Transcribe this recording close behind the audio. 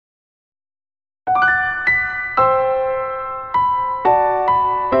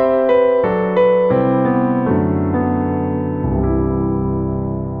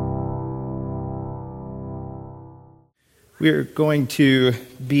We're going to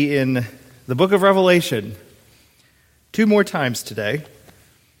be in the book of Revelation 2 more times today.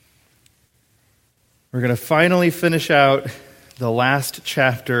 We're going to finally finish out the last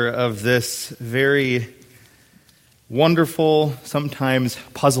chapter of this very wonderful, sometimes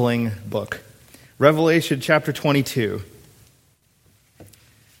puzzling book. Revelation chapter 22.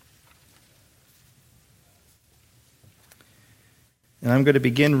 And I'm going to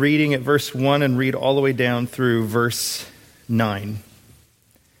begin reading at verse 1 and read all the way down through verse 9,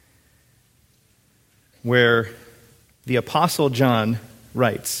 where the Apostle John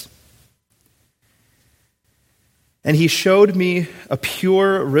writes, "And he showed me a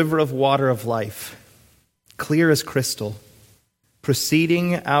pure river of water of life, clear as crystal,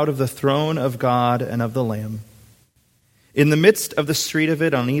 proceeding out of the throne of God and of the Lamb. In the midst of the street of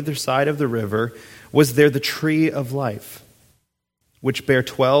it, on either side of the river, was there the tree of life, which bare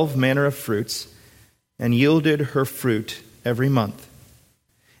 12 manner of fruits, and yielded her fruit every month.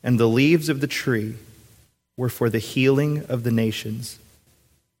 And the leaves of the tree were for the healing of the nations.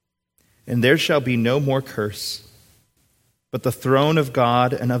 And there shall be no more curse, but the throne of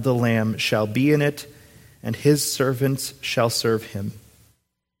God and of the Lamb shall be in it, and his servants shall serve him.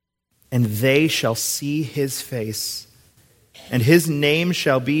 And they shall see his face, and his name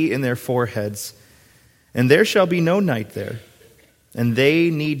shall be in their foreheads. And there shall be no night there, and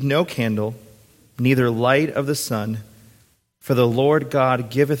they need no candle, neither light of the sun, for the Lord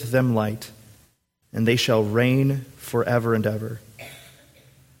God giveth them light, and they shall reign forever and ever.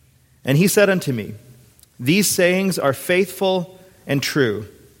 And he said unto me, These sayings are faithful and true.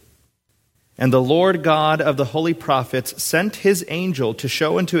 And the Lord God of the holy prophets sent his angel to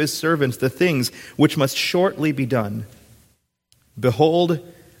show unto his servants the things which must shortly be done. Behold,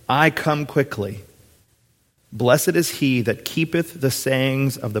 I come quickly. Blessed is he that keepeth the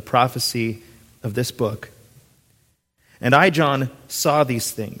sayings of the prophecy of this book. And I, John, saw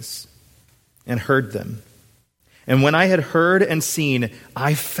these things and heard them. And when I had heard and seen,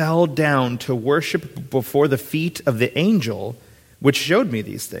 I fell down to worship before the feet of the angel which showed me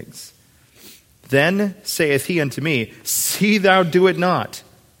these things. Then saith he unto me, See thou do it not,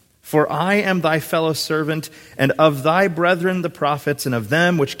 for I am thy fellow servant, and of thy brethren the prophets, and of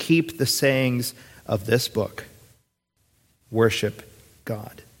them which keep the sayings of this book. Worship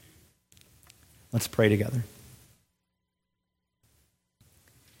God." Let's pray together.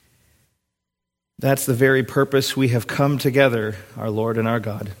 That's the very purpose we have come together, our Lord and our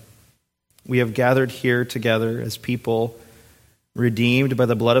God. We have gathered here together as people redeemed by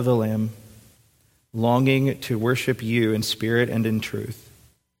the blood of the Lamb, longing to worship you in spirit and in truth.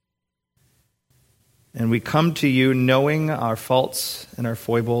 And we come to you knowing our faults and our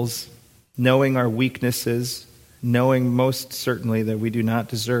foibles, knowing our weaknesses, knowing most certainly that we do not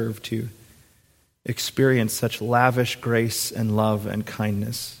deserve to experience such lavish grace and love and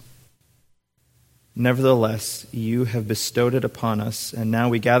kindness. Nevertheless, you have bestowed it upon us, and now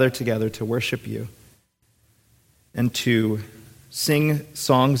we gather together to worship you and to sing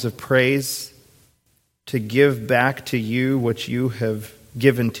songs of praise, to give back to you what you have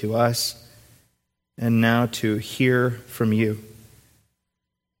given to us, and now to hear from you.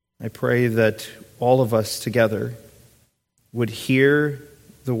 I pray that all of us together would hear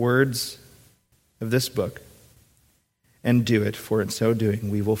the words of this book and do it, for in so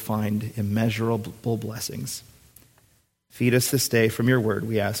doing we will find immeasurable blessings. Feed us this day from your word,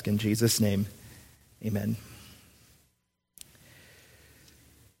 we ask in Jesus' name. Amen.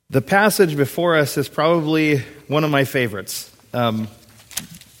 The passage before us is probably one of my favorites.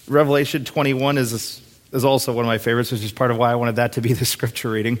 Revelation 21 is also one of my favorites, which is part of why I wanted that to be the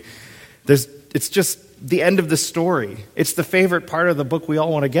scripture reading. It's just the end of the story. It's the favorite part of the book we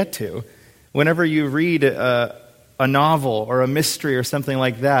all want to get to. Whenever you read a novel or a mystery or something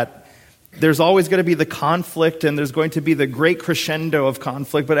like that, there's always going to be the conflict and there's going to be the great crescendo of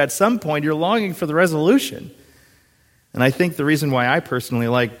conflict, but at some point you're longing for the resolution. And I think the reason why I personally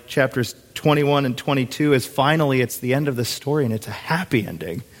like chapters 21 and 22 is finally it's the end of the story and it's a happy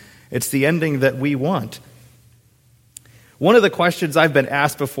ending. It's the ending that we want. One of the questions I've been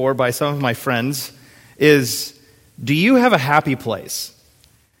asked before by some of my friends is, do you have a happy place?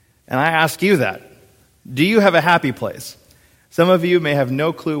 And I ask you that. Do you have a happy place? Some of you may have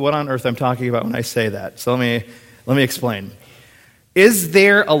no clue what on earth I'm talking about when I say that. So let me explain. Is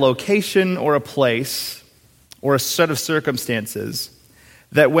there a location or a place or a set of circumstances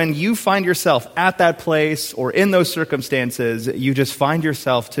that when you find yourself at that place or in those circumstances, you just find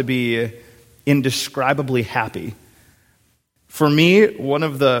yourself to be indescribably happy? For me, one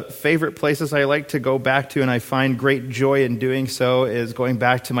of the favorite places I like to go back to, and I find great joy in doing so, is going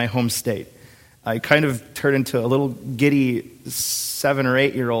back to my home state. I kind of turn into a little giddy 7 or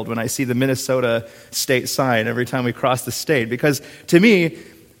 8 year old when I see the Minnesota state sign every time we cross the state, because to me,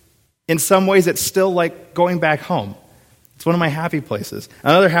 in some ways, it's still like going back home. It's one of my happy places.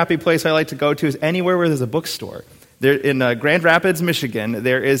 Another happy place I like to go to is anywhere where there's a bookstore. There, in Grand Rapids, Michigan,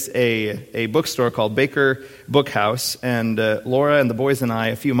 there is a bookstore called Baker Bookhouse, and Laura and the boys and I,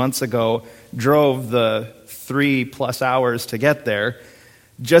 a few months ago, drove the 3+ hours to get there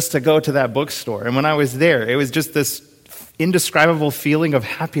just to go to that bookstore. And when I was there, it was just this indescribable feeling of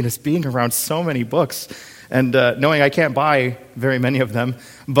happiness being around so many books and knowing I can't buy very many of them,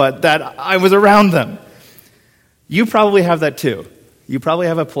 but that I was around them. You probably have that too. You probably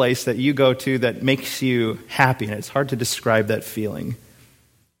have a place that you go to that makes you happy, and it's hard to describe that feeling.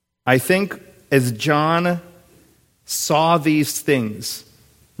 I think as John saw these things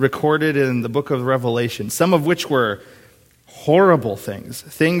recorded in the book of Revelation, some of which were horrible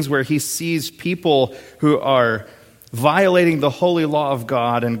things where he sees people who are violating the holy law of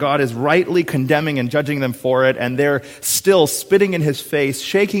God, and God is rightly condemning and judging them for it, and they're still spitting in his face,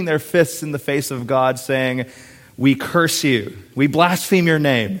 shaking their fists in the face of God, saying, "We curse you. We blaspheme your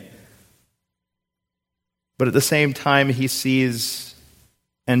name." But at the same time, he sees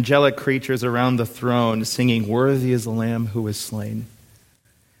angelic creatures around the throne singing, "Worthy is the Lamb who was slain."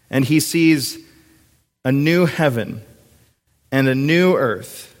 And he sees a new heaven and a new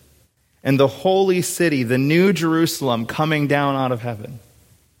earth and the holy city, the new Jerusalem, coming down out of heaven.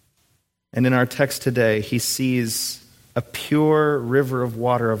 And in our text today, he sees a pure river of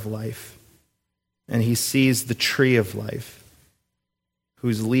water of life. And he sees the tree of life,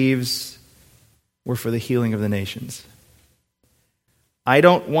 whose leaves were for the healing of the nations. I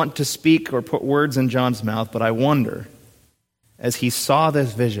don't want to speak or put words in John's mouth, but I wonder, as he saw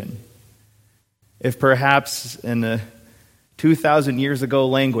this vision, if perhaps in a 2,000 years ago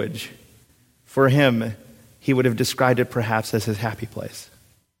language, for him, he would have described it perhaps as his happy place.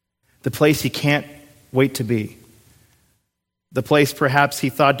 The place he can't wait to be. The place perhaps he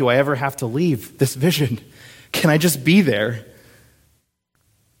thought, do I ever have to leave this vision? Can I just be there?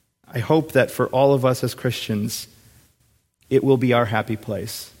 I hope that for all of us as Christians, it will be our happy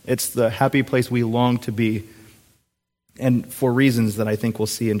place. It's the happy place we long to be, and for reasons that I think we'll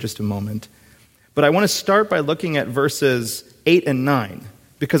see in just a moment. But I want to start by looking at verses 8 and 9,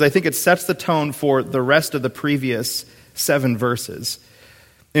 because I think it sets the tone for the rest of the previous 7 verses.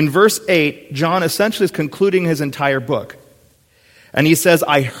 In verse 8, John essentially is concluding his entire book. And he says,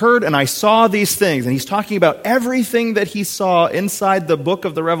 I heard and I saw these things. And he's talking about everything that he saw inside the book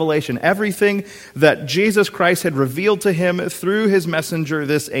of the Revelation, everything that Jesus Christ had revealed to him through his messenger,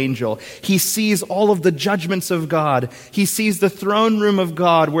 this angel. He sees all of the judgments of God. He sees the throne room of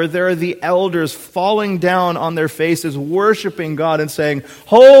God, where there are the elders falling down on their faces, worshiping God and saying,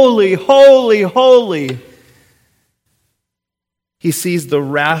 "Holy, holy, holy." He sees the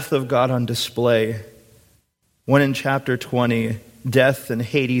wrath of God on display, when in chapter 20, death and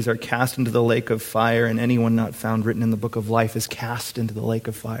Hades are cast into the lake of fire, and anyone not found written in the book of life is cast into the lake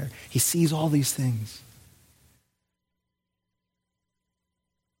of fire. He sees all these things.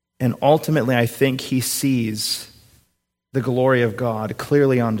 And ultimately, I think he sees the glory of God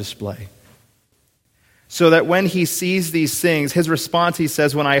clearly on display. So that when he sees these things, his response, he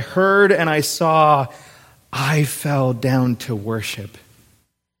says, when I heard and I saw, I fell down to worship.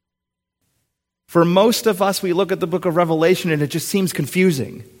 For most of us, we look at the book of Revelation and it just seems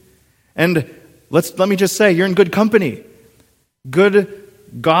confusing. And let me just say, you're in good company. Good,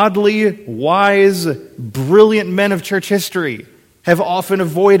 godly, wise, brilliant men of church history have often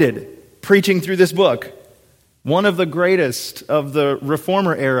avoided preaching through this book. One of the greatest of the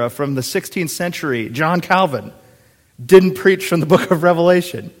Reformer era from the 16th century, John Calvin, didn't preach from the book of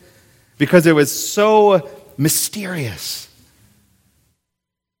Revelation because it was so mysterious.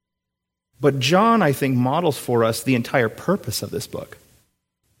 But John, I think, models for us the entire purpose of this book.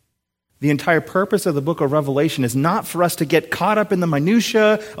 The entire purpose of the book of Revelation is not for us to get caught up in the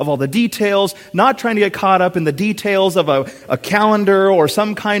minutia of all the details, not trying to get caught up in the details of a calendar or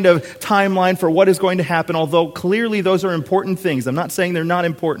some kind of timeline for what is going to happen, although clearly those are important things. I'm not saying they're not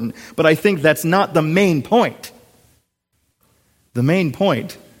important, but I think that's not the main point. The main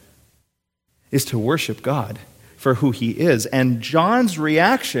point is to worship God for who he is. And John's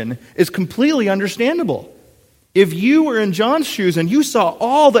reaction is completely understandable. If you were in John's shoes and you saw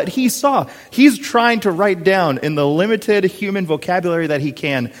all that he saw, he's trying to write down in the limited human vocabulary that he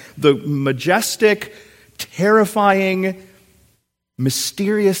can the majestic, terrifying,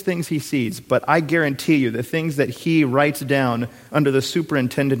 mysterious things he sees. But I guarantee you the things that he writes down under the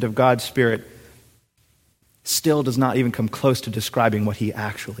superintendent of God's Spirit still does not even come close to describing what he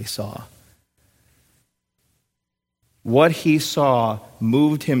actually saw. What he saw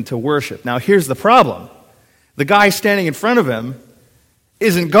moved him to worship. Now here's the problem. The guy standing in front of him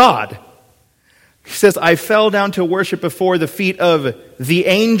isn't God. He says, I fell down to worship before the feet of the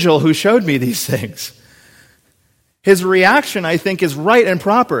angel who showed me these things. His reaction, I think, is right and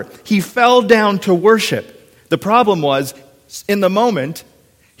proper. He fell down to worship. The problem was, in the moment,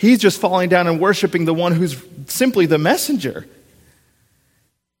 he's just falling down and worshiping the one who's simply the messenger.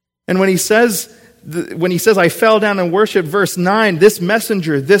 And when he says, I fell down and worshiped, verse 9, this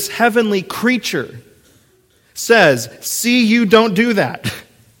messenger, this heavenly creature says, see, you don't do that.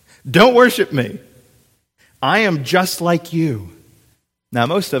 Don't worship me. I am just like you. Now,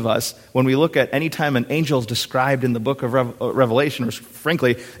 most of us, when we look at any time an angel is described in the book of Revelation, or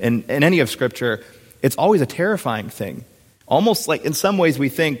frankly, in any of Scripture, it's always a terrifying thing. Almost like, in some ways, we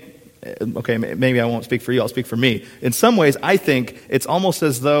think, okay, maybe I won't speak for you, I'll speak for me. In some ways, I think it's almost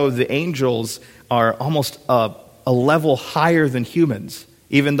as though the angels are almost a level higher than humans,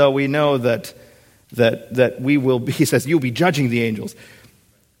 even though we know that we will be, he says, you'll be judging the angels.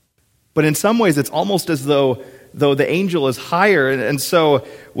 But in some ways, it's almost as though the angel is higher. And so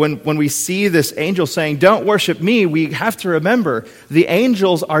when we see this angel saying, don't worship me, we have to remember the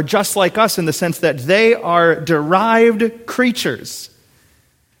angels are just like us in the sense that they are derived creatures.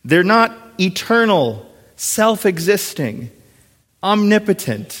 They're not eternal, self-existing,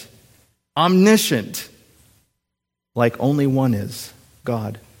 omnipotent, omniscient, like only one is,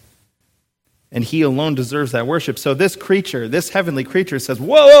 God. And he alone deserves that worship. So this creature, this heavenly creature says,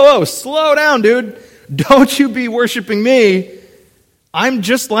 whoa, slow down, dude. Don't you be worshiping me. I'm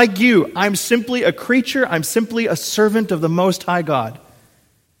just like you. I'm simply a creature. I'm simply a servant of the Most High God.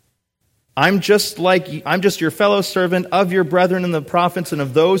 I'm just your fellow servant of your brethren and the prophets and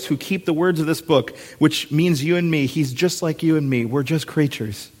of those who keep the words of this book, which means you and me. He's just like you and me. We're just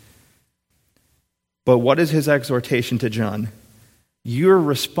creatures. But what is his exhortation to John? Your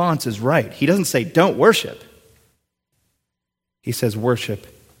response is right. He doesn't say, don't worship. He says, worship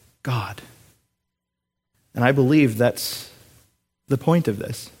God. And I believe that's the point of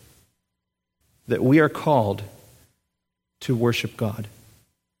this, that we are called to worship God.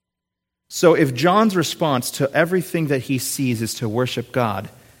 So if John's response to everything that he sees is to worship God,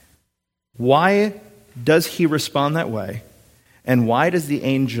 why does he respond that way? And why does the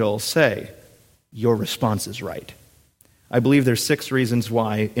angel say, your response is right? I believe there's 6 reasons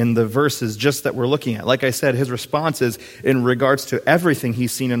why in the verses just that we're looking at. Like I said, his response is in regards to everything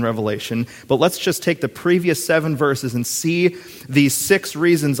he's seen in Revelation. But let's just take the previous 7 verses and see these 6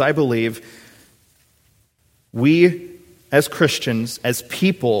 reasons I believe we as Christians, as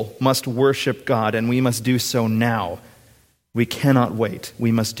people, must worship God, and we must do so now. We cannot wait.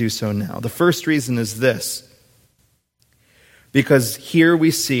 We must do so now. The first reason is this, because here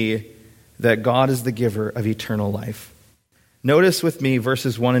we see that God is the giver of eternal life. Notice with me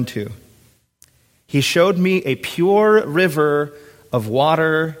verses 1 and 2. He showed me a pure river of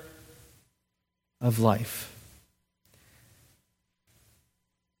water of life.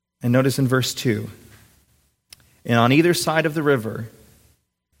 And notice in verse 2, and on either side of the river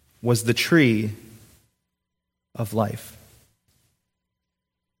was the tree of life.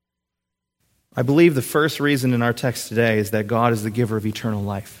 I believe the first reason in our text today is that God is the giver of eternal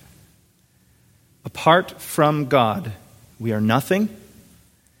life. Apart from God, we are nothing.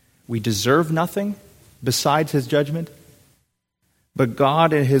 We deserve nothing besides his judgment. But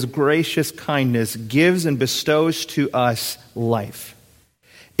God, in his gracious kindness, gives and bestows to us life.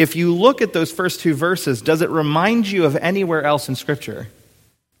 If you look at those first 2 verses, does it remind you of anywhere else in Scripture?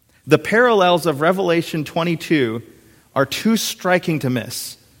 The parallels of Revelation 22 are too striking to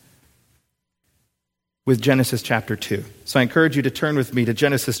miss with Genesis chapter 2. So I encourage you to turn with me to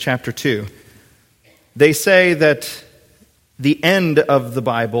Genesis chapter 2. They say that the end of the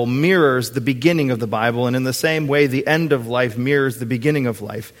Bible mirrors the beginning of the Bible, and in the same way, the end of life mirrors the beginning of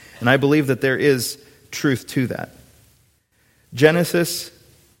life. And I believe that there is truth to that. Genesis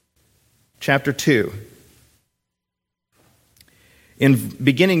chapter 2.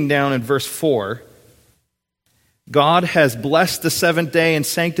 Beginning down in verse 4, God has blessed the 7th day and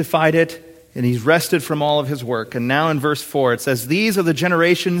sanctified it, and he's rested from all of his work. And now in verse 4 it says, these are the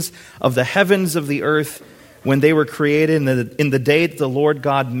generations of the heavens of the earth when they were created in the day that the Lord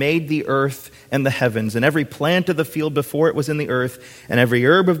God made the earth and the heavens, and every plant of the field before it was in the earth, and every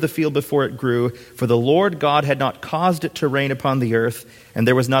herb of the field before it grew. For the Lord God had not caused it to rain upon the earth, and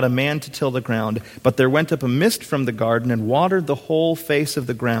there was not a man to till the ground. But there went up a mist from the garden and watered the whole face of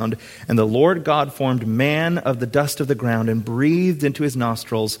the ground. And the Lord God formed man of the dust of the ground and breathed into his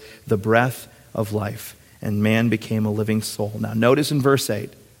nostrils the breath of life. And man became a living soul. Now notice in verse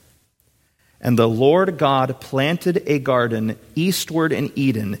 8, And the Lord God planted a garden eastward in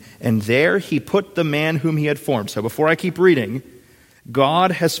Eden, and there he put the man whom he had formed. So before I keep reading,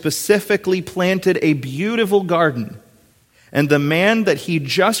 God has specifically planted a beautiful garden. And the man that he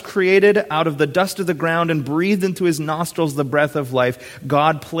just created out of the dust of the ground and breathed into his nostrils the breath of life,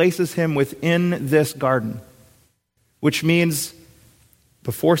 God places him within this garden. Which means,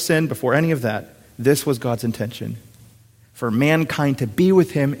 before sin, before any of that, this was God's intention. For mankind to be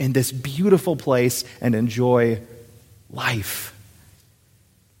with him in this beautiful place and enjoy life.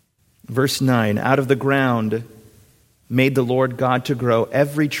 Verse 9, out of the ground made the Lord God to grow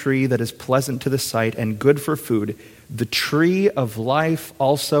every tree that is pleasant to the sight and good for food, the tree of life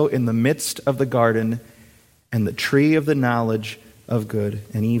also in the midst of the garden, and the tree of the knowledge of good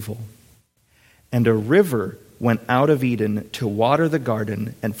and evil. And a river went out of Eden to water the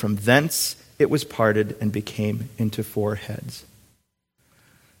garden, and from thence it was parted and became into 4 heads.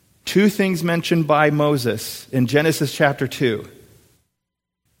 2 things mentioned by Moses in Genesis chapter 2.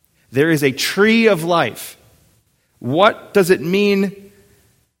 There is a tree of life. What does it mean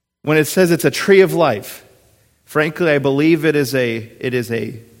when it says it's a tree of life? Frankly, I believe it is a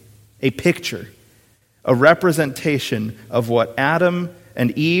picture, a representation of what Adam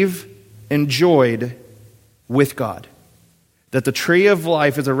and Eve enjoyed with God. That the tree of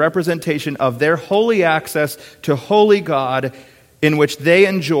life is a representation of their holy access to holy God in which they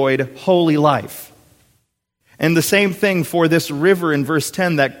enjoyed holy life. And the same thing for this river in verse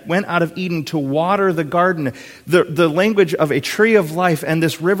 10 that went out of Eden to water the garden. The language of a tree of life and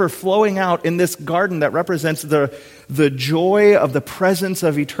this river flowing out in this garden that represents the joy of the presence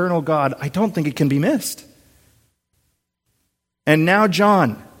of eternal God. I don't think it can be missed. And now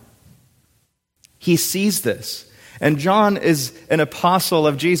John, he sees this. And John is an apostle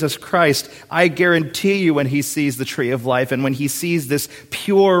of Jesus Christ. I guarantee you when he sees the tree of life and when he sees this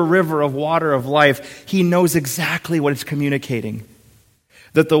pure river of water of life, he knows exactly what it's communicating.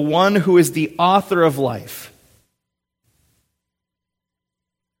 That the one who is the author of life,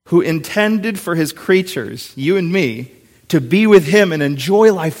 who intended for his creatures, you and me, to be with him and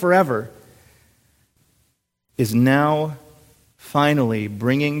enjoy life forever, is now finally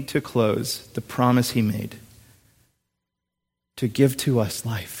bringing to close the promise he made. To give to us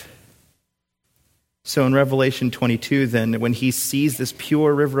life. So in Revelation 22 then, when he sees this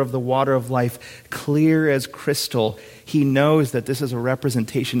pure river of the water of life, clear as crystal, he knows that this is a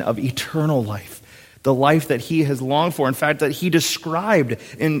representation of eternal life. The life that he has longed for. In fact, that he described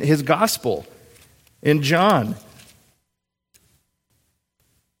in his gospel, in John.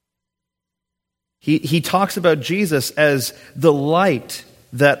 He talks about Jesus as the light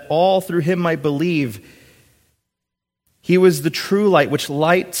that all through him might believe. He was the true light, which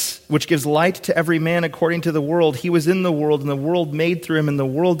gives light to every man according to the world. He was in the world, and the world made through him, and the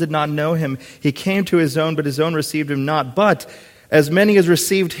world did not know him. He came to his own, but his own received him not. But as many as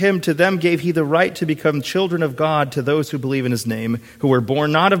received him, to them gave he the right to become children of God, to those who believe in his name, who were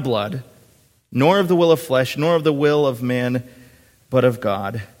born not of blood, nor of the will of flesh, nor of the will of man, but of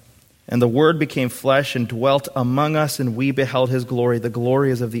God. And the Word became flesh and dwelt among us, and we beheld his glory. The glory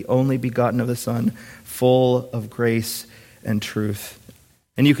is of the only begotten of the Son, full of grace and truth.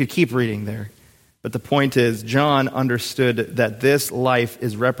 And you could keep reading there. But the point is, John understood that this life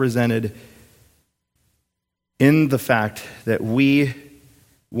is represented in the fact that we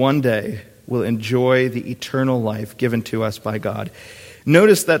one day will enjoy the eternal life given to us by God.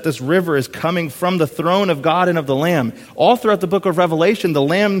 Notice that this river is coming from the throne of God and of the Lamb. All throughout the book of Revelation, the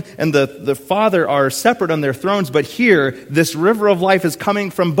Lamb and the Father are separate on their thrones, but here, this river of life is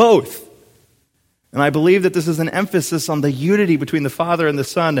coming from both. And I believe that this is an emphasis on the unity between the Father and the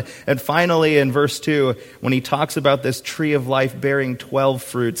Son. And finally, in verse 2, when he talks about this tree of life bearing 12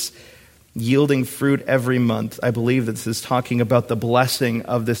 fruits, yielding fruit every month, I believe that this is talking about the blessing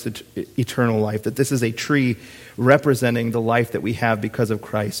of this eternal life, that this is a tree representing the life that we have because of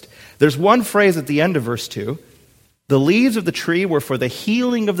Christ. There's one phrase at the end of verse 2, the leaves of the tree were for the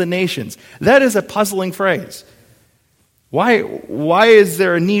healing of the nations. That is a puzzling phrase. Why is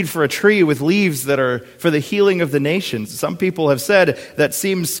there a need for a tree with leaves that are for the healing of the nations? Some people have said that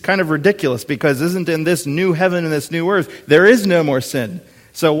seems kind of ridiculous because isn't in this new heaven and this new earth, there is no more sin.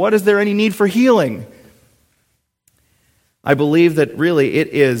 So what is there any need for healing? I believe that really it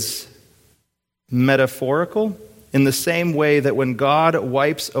is metaphorical in the same way that when God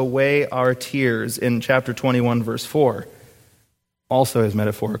wipes away our tears in chapter 21 verse 4, also is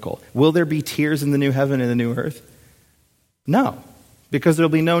metaphorical. Will there be tears in the new heaven and the new earth? No, because there will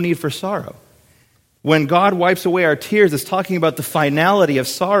be no need for sorrow. When God wipes away our tears, it's talking about the finality of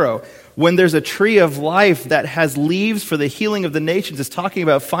sorrow. When there's a tree of life that has leaves for the healing of the nations, it's talking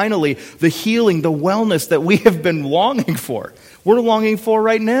about finally the healing, the wellness that we have been longing for. We're longing for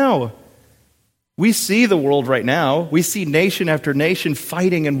right now. We see the world right now. We see nation after nation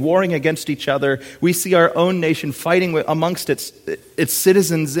fighting and warring against each other. We see our own nation fighting amongst its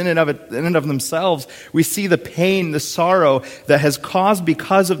citizens in and of themselves. We see the pain, the sorrow that has caused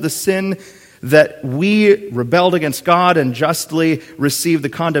because of the sin that we rebelled against God and justly received the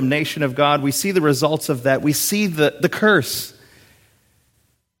condemnation of God. We see the results of that. We see the curse.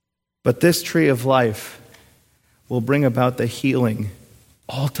 But this tree of life will bring about the healing,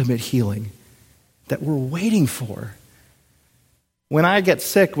 ultimate healing, that we're waiting for. When I get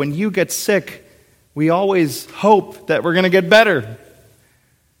sick, when you get sick, we always hope that we're going to get better.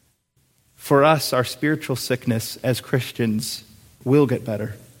 For us, our spiritual sickness as Christians will get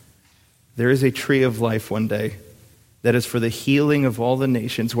better. There is a tree of life one day that is for the healing of all the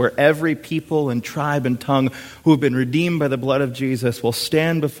nations, where every people and tribe and tongue who have been redeemed by the blood of Jesus will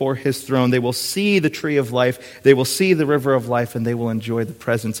stand before his throne. They will see the tree of life, they will see the river of life, and they will enjoy the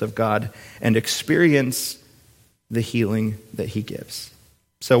presence of God and experience the healing that he gives.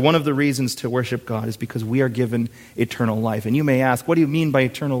 So one of the reasons to worship God is because we are given eternal life. And you may ask, what do you mean by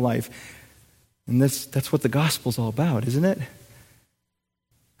eternal life? And that's what the gospel's all about, isn't it?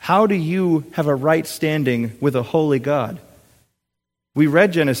 How do you have a right standing with a holy God? We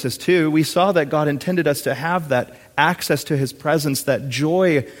read Genesis 2. We saw that God intended us to have that access to his presence, that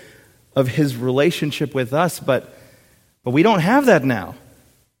joy of his relationship with us, but we don't have that now.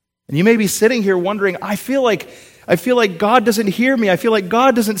 And you may be sitting here wondering, I feel like God doesn't hear me. I feel like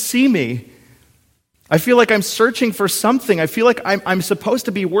God doesn't see me. I feel like I'm searching for something. I feel like I'm supposed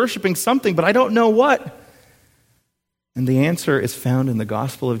to be worshiping something, but I don't know what. And the answer is found in the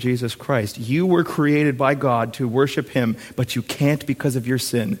gospel of Jesus Christ. You were created by God to worship him, but you can't because of your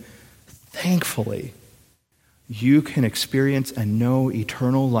sin. Thankfully, you can experience and know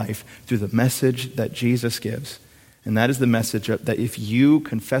eternal life through the message that Jesus gives. And that is the message that if you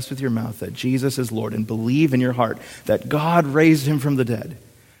confess with your mouth that Jesus is Lord and believe in your heart that God raised him from the dead,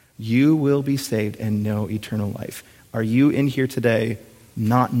 you will be saved and know eternal life. Are you in here today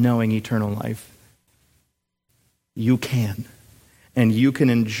not knowing eternal life? You can. And you can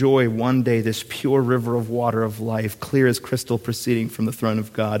enjoy one day this pure river of water of life, clear as crystal, proceeding from the throne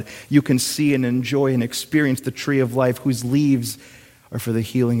of God. You can see and enjoy and experience the tree of life whose leaves are for the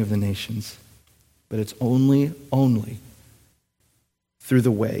healing of the nations. But it's only through the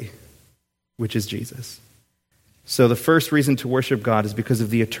way, which is Jesus. So the first reason to worship God is because of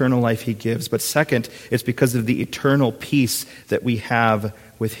the eternal life he gives. But second, it's because of the eternal peace that we have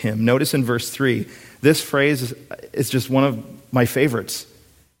with him. Notice in verse 3, this phrase is just one of my favorites.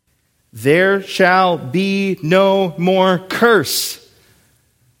 There shall be no more curse.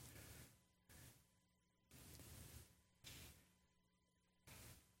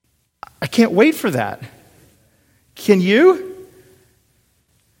 I can't wait for that. Can you?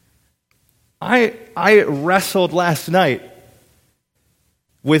 I wrestled last night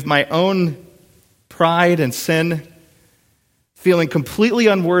with my own pride and sin, feeling completely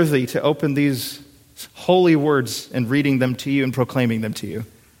unworthy to open these holy words and reading them to you and proclaiming them to you.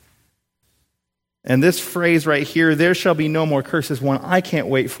 And this phrase right here, there shall be no more curse, is one I can't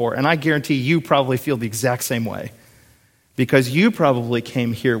wait for. And I guarantee you probably feel the exact same way. Because you probably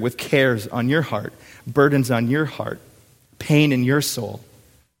came here with cares on your heart, burdens on your heart, pain in your soul,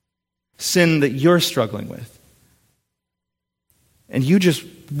 sin that you're struggling with. And you just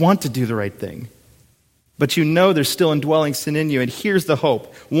want to do the right thing. But you know there's still indwelling sin in you. And here's the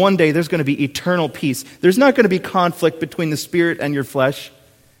hope. One day there's going to be eternal peace. There's not going to be conflict between the spirit and your flesh.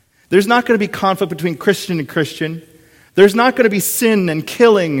 There's not going to be conflict between Christian and Christian. There's not going to be sin and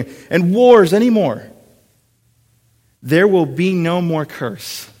killing and wars anymore. There will be no more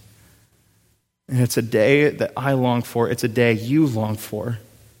curse. And it's a day that I long for. It's a day you long for.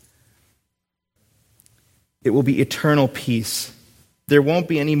 It will be eternal peace. There won't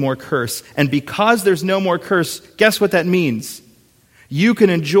be any more curse. And because there's no more curse, guess what that means? You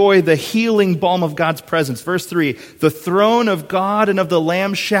can enjoy the healing balm of God's presence. Verse 3, the throne of God and of the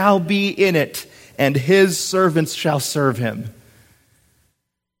Lamb shall be in it, and his servants shall serve him.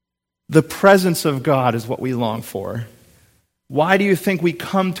 The presence of God is what we long for. Why do you think we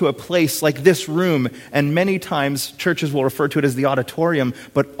come to a place like this room? And many times churches will refer to it as the auditorium,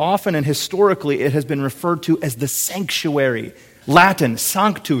 but often and historically it has been referred to as the sanctuary. Latin,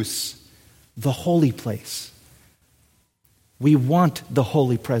 sanctus, the holy place. We want the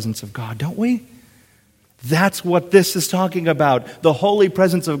holy presence of God, don't we? That's what this is talking about. The holy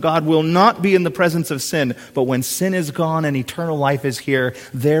presence of God will not be in the presence of sin, but when sin is gone and eternal life is here,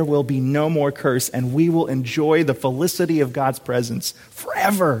 there will be no more curse, and we will enjoy the felicity of God's presence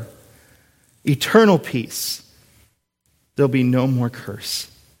forever. Eternal peace. There'll be no more curse.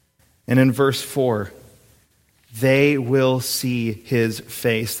 And in verse 4, they will see his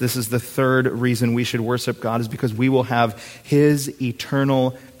face. This is the third reason we should worship God, is because we will have his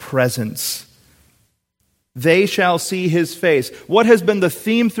eternal presence. They shall see his face. What has been the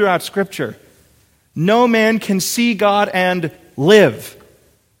theme throughout Scripture? No man can see God and live.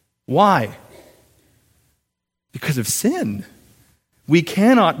 Why? Because of sin. We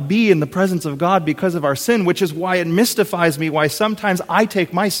cannot be in the presence of God because of our sin, which is why it mystifies me why sometimes I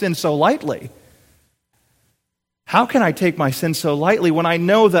take my sin so lightly. How can I take my sin so lightly when I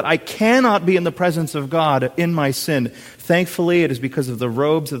know that I cannot be in the presence of God in my sin? Thankfully, it is because of the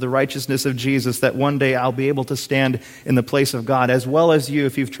robes of the righteousness of Jesus that one day I'll be able to stand in the place of God, as well as you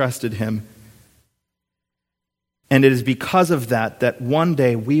if you've trusted him. And it is because of that one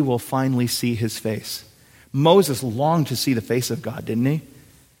day we will finally see his face. Moses longed to see the face of God, didn't he?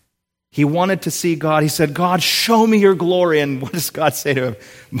 He wanted to see God. He said, God, show me your glory. And what does God say to him?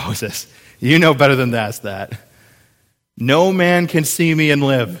 Moses, you know better than that. No man can see me and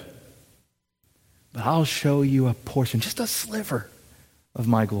live. But I'll show you a portion, just a sliver of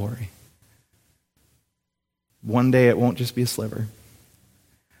my glory. One day it won't just be a sliver.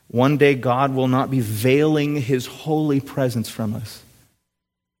 One day God will not be veiling his holy presence from us.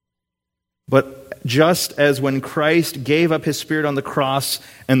 But just as when Christ gave up his Spirit on the cross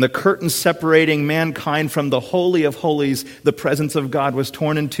and the curtain separating mankind from the Holy of Holies, the presence of God was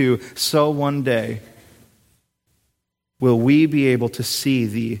torn in two, so one day will we be able to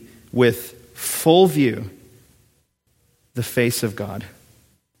see with full view the face of God,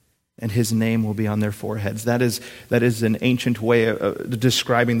 and his name will be on their foreheads. That is an ancient way of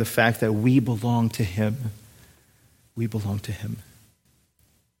describing the fact that we belong to him. We belong to him.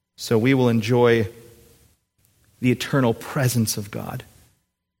 So we will enjoy the eternal presence of God.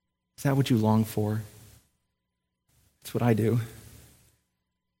 Is that what you long for? That's what I do.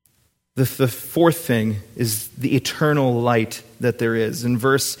 The fourth thing is the eternal light that there is. In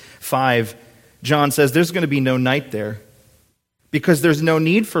verse 5, John says there's going to be no night there because there's no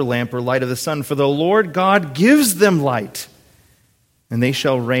need for lamp or light of the sun, for the Lord God gives them light, and they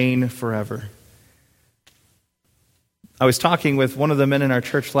shall reign forever. I was talking with one of the men in our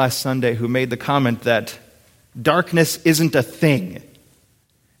church last Sunday who made the comment that darkness isn't a thing.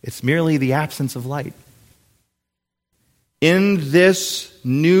 It's merely the absence of light. In this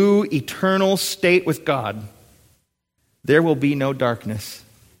new eternal state with God, there will be no darkness.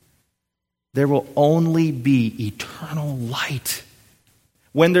 There will only be eternal light.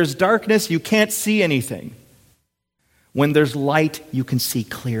 When there's darkness, you can't see anything. When there's light, you can see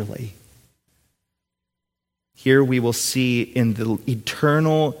clearly. Here we will see in the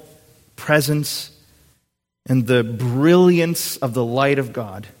eternal presence and the brilliance of the light of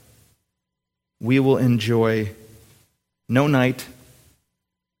God, we will enjoy no night,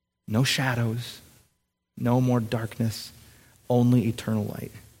 no shadows, no more darkness, only eternal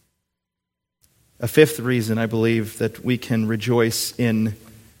light. A fifth reason I believe that we can rejoice in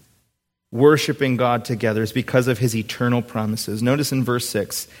worshiping God together is because of his eternal promises. Notice in verse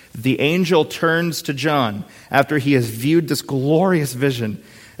 6, the angel turns to John after he has viewed this glorious vision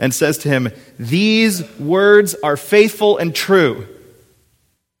and says to him, "These words are faithful and true."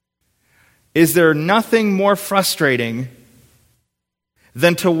 Is there nothing more frustrating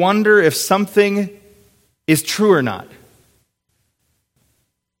than to wonder if something is true or not?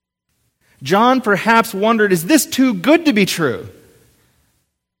 John perhaps wondered, is this too good to be true?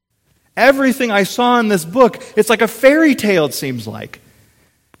 Everything I saw in this book, it's like a fairy tale, it seems like.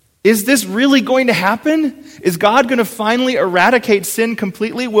 Is this really going to happen? Is God going to finally eradicate sin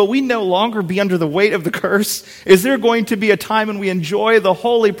completely? Will we no longer be under the weight of the curse? Is there going to be a time when we enjoy the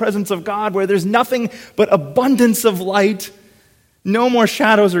holy presence of God where there's nothing but abundance of light? No more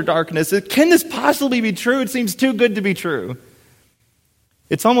shadows or darkness. Can this possibly be true? It seems too good to be true.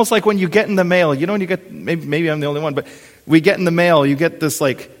 It's almost like when you get in the mail. You know when you get, maybe I'm the only one, but we get in the mail, you get this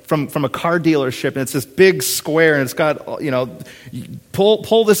like from a car dealership, and it's this big square, and it's got,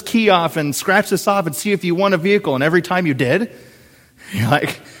 pull this key off and scratch this off and see if you won a vehicle. And every time you did, you're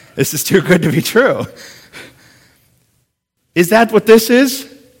like, this is too good to be true. Is that what this is?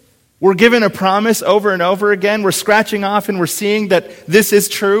 We're given a promise over and over again. We're scratching off and we're seeing that this is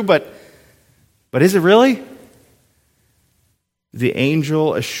true, but is it really? The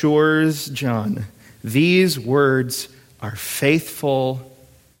angel assures John, these words are faithful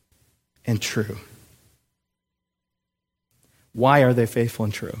and true. Why are they faithful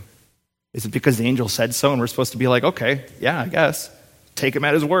and true? Is it because the angel said so and we're supposed to be like, okay, yeah, I guess. Take him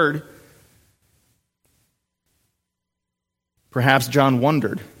at his word? Perhaps John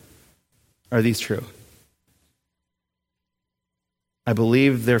wondered, are these true? I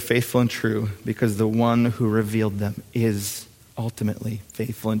believe they're faithful and true because the one who revealed them is ultimately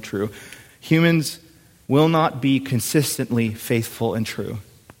faithful and true. Humans will not be consistently faithful and true.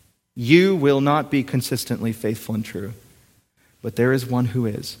 You will not be consistently faithful and true. But there is one who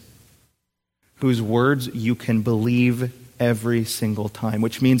is, whose words you can believe every single time,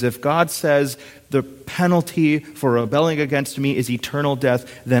 which means if God says the penalty for rebelling against me is eternal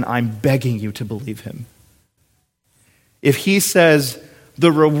death, then I'm begging you to believe him. If he says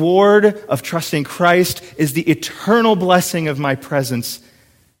the reward of trusting Christ is the eternal blessing of my presence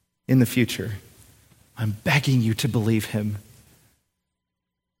in the future, I'm begging you to believe him.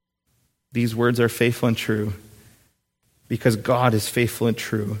 These words are faithful and true because God is faithful and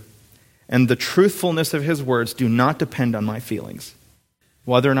true. And the truthfulness of his words do not depend on my feelings,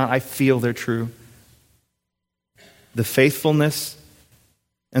 whether or not I feel they're true. The faithfulness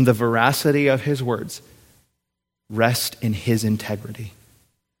and the veracity of his words rest in his integrity.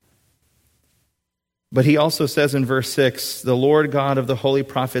 But he also says in verse 6, the Lord God of the holy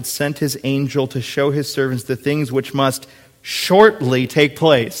prophets sent his angel to show his servants the things which must shortly take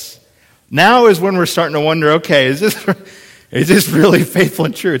place. Now is when we're starting to wonder, okay, is this really faithful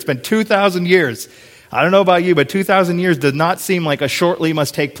and true? It's been 2,000 years. I don't know about you, but 2,000 years does not seem like a shortly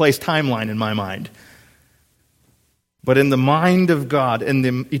must take place timeline in my mind. But in the mind of God, in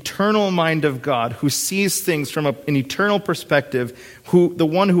the eternal mind of God, who sees things from an eternal perspective, the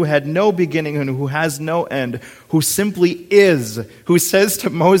one who had no beginning and who has no end, who simply is, who says to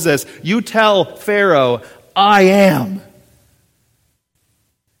Moses, you tell Pharaoh, I am.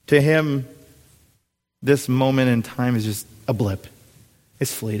 To him, this moment in time is just a blip.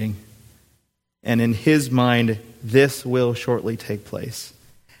 It's fleeting. And in his mind, this will shortly take place.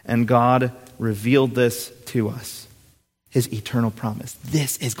 And God revealed this to us. His eternal promise.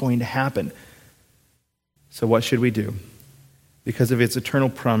 This is going to happen. So what should we do? Because of its eternal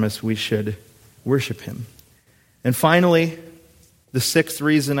promise, we should worship him. And finally, the sixth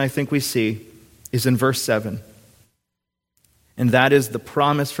reason I think we see is in verse 7. And that is the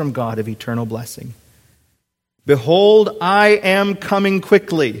promise from God of eternal blessing. Behold, I am coming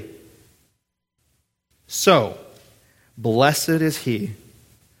quickly. So, blessed is he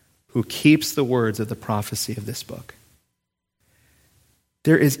who keeps the words of the prophecy of this book.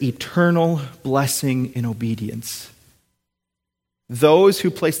 There is eternal blessing in obedience. Those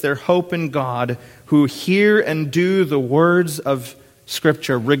who place their hope in God, who hear and do the words of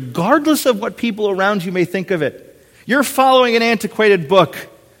Scripture, regardless of what people around you may think of it. You're following an antiquated book.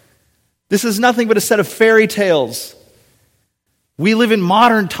 This is nothing but a set of fairy tales. We live in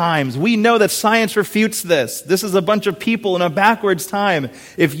modern times. We know that science refutes this. This is a bunch of people in a backwards time.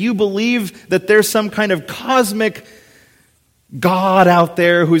 If you believe that there's some kind of cosmic God out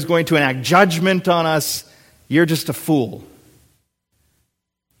there who's going to enact judgment on us, you're just a fool.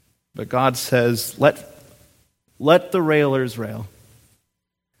 But God says, let the railers rail.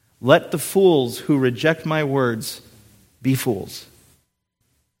 Let the fools who reject my words be fools.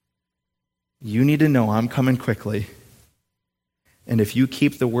 You need to know I'm coming quickly. And if you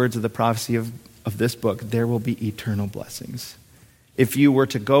keep the words of the prophecy of this book, there will be eternal blessings. If you were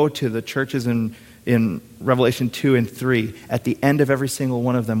to go to the churches in Revelation 2 and 3, at the end of every single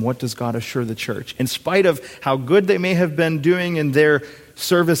one of them, what does God assure the church? In spite of how good they may have been doing in their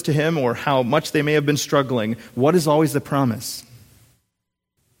service to him or how much they may have been struggling, what is always the promise?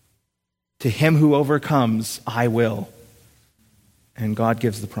 To him who overcomes, I will. And God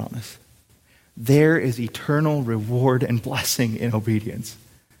gives the promise. There is eternal reward and blessing in obedience.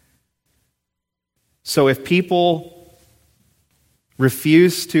 So if people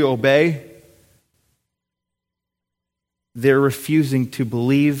refuse to obey, they're refusing to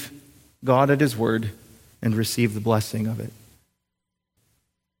believe God at his word and receive the blessing of it.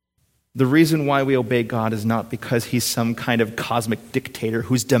 The reason why we obey God is not because he's some kind of cosmic dictator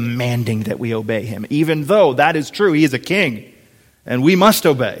who's demanding that we obey him. Even though that is true, he is a king, and we must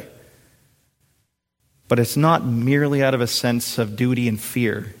obey. But it's not merely out of a sense of duty and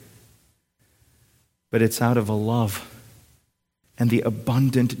fear, but it's out of a love and the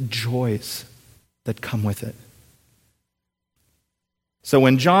abundant joys that come with it. So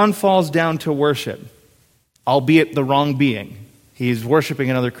when John falls down to worship, albeit the wrong being, he's worshiping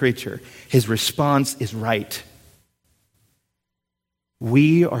another creature, his response is right.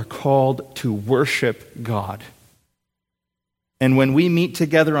 We are called to worship God. And when we meet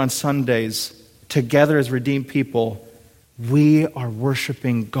together on Sundays, together as redeemed people, We are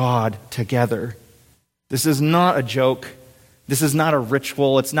worshiping God together. This is not a joke. This is not a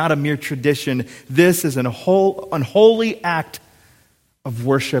ritual. It's not a mere tradition. This is an unholy act of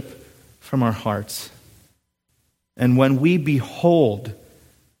worship from our hearts. And when we behold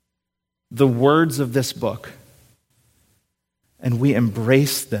the words of this book, and we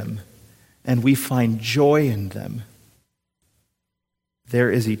embrace them, and we find joy in them,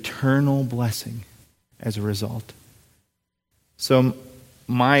 there is eternal blessing as a result. So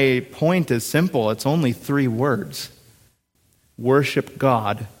my point is simple. It's only 3 words. Worship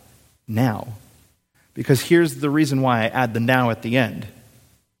God now. Because here's the reason why I add the now at the end.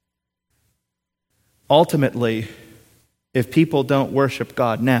 Ultimately, if people don't worship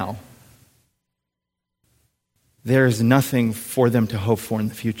God now, there is nothing for them to hope for in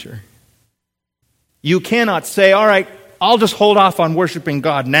the future. You cannot say, all right, I'll just hold off on worshiping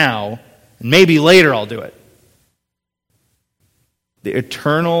God now, and maybe later I'll do it. The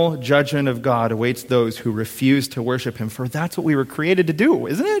eternal judgment of God awaits those who refuse to worship Him, for that's what we were created to do,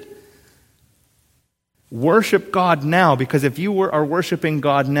 isn't it? Worship God now, because if you are worshiping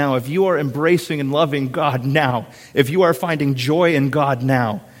God now, if you are embracing and loving God now, if you are finding joy in God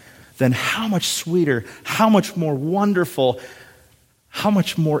now, then how much sweeter, how much more wonderful, how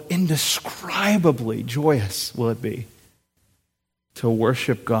much more indescribably joyous will it be to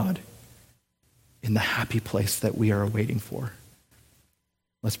worship God in the happy place that we are waiting for.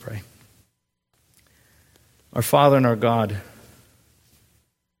 Let's pray. Our Father and our God,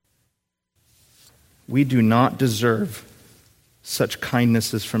 we do not deserve such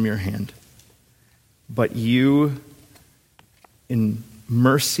kindnesses from your hand, but you, in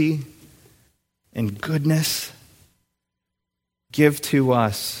mercy and goodness, give to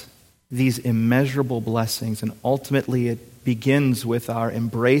us these immeasurable blessings, and ultimately it begins with our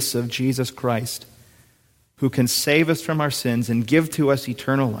embrace of Jesus Christ, who can save us from our sins and give to us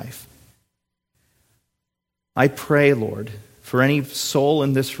eternal life. I pray, Lord, for any soul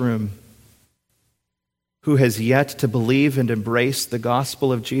in this room who has yet to believe and embrace the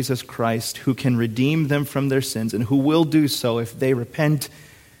gospel of Jesus Christ, who can redeem them from their sins, and who will do so if they repent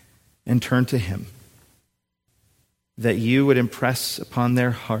and turn to Him, that you would impress upon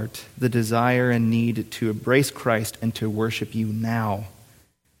their heart the desire and need to embrace Christ and to worship you now,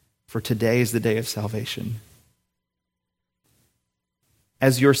 for today is the day of salvation.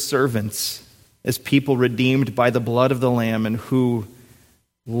 As your servants, as people redeemed by the blood of the Lamb and who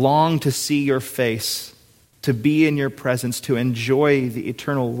long to see your face, to be in your presence, to enjoy the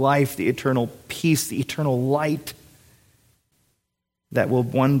eternal life, the eternal peace, the eternal light that will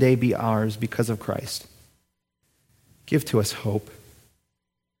one day be ours because of Christ. Give to us hope.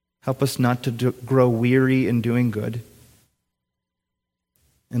 Help us not to grow weary in doing good.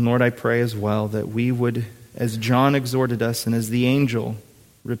 And Lord, I pray as well that we would, as John exhorted us and as the angel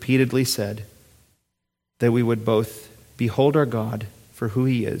repeatedly said, that we would both behold our God for who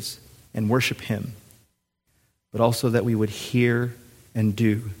He is and worship Him, but also that we would hear and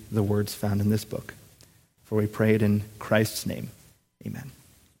do the words found in this book. For we pray it in Christ's name. Amen.